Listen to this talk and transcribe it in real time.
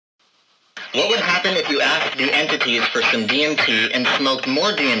What would happen if you asked the entities for some DMT and smoked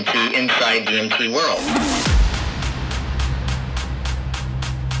more DMT inside DMT world?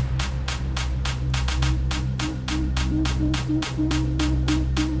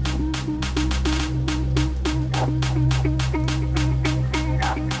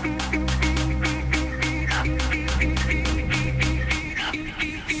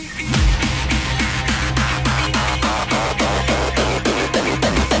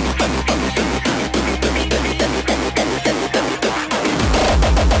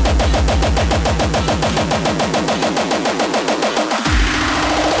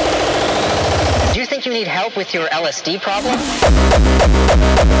 You need help with your LSD problem?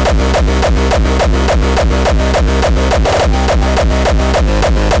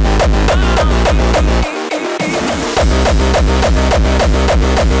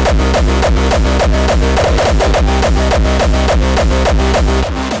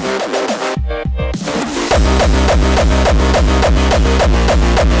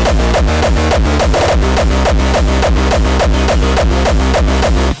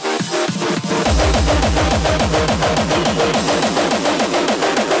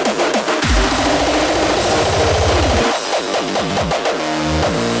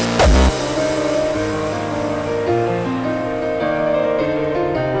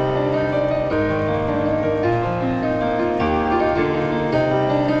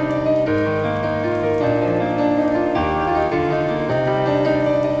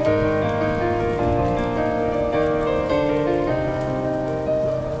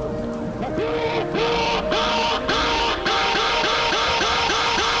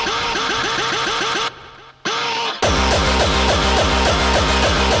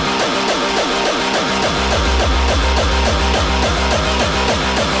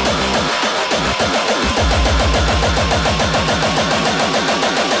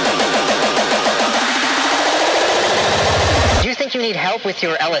 You need help with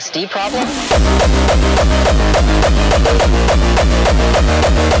your LSD problem?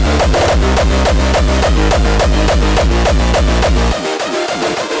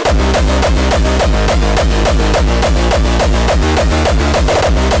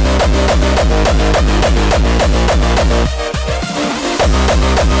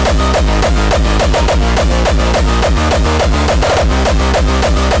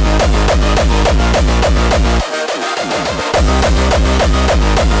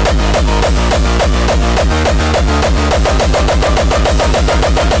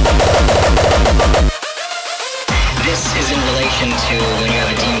 To when you have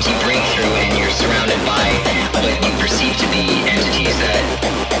a DMT breakthrough and you're surrounded by what you perceive to be entities that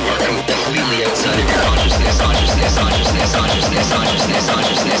are completely outside of your consciousness.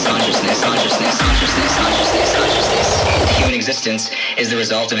 Human existence is the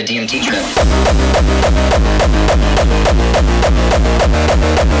result of a DMT trip.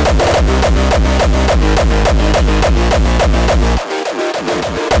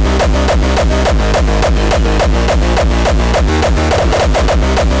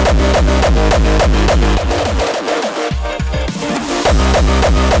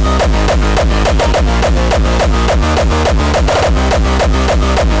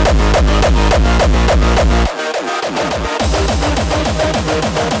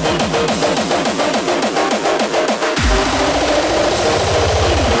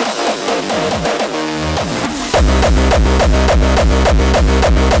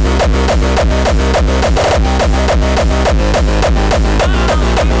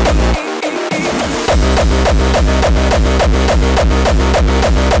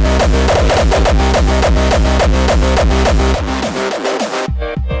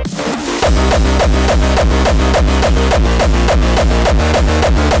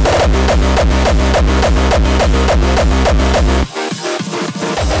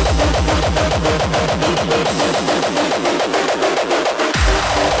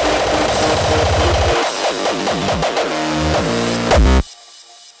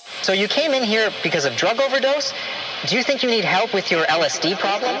 So you came in here because of drug overdose? Do you think you need help with your LSD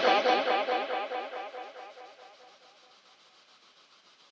problem?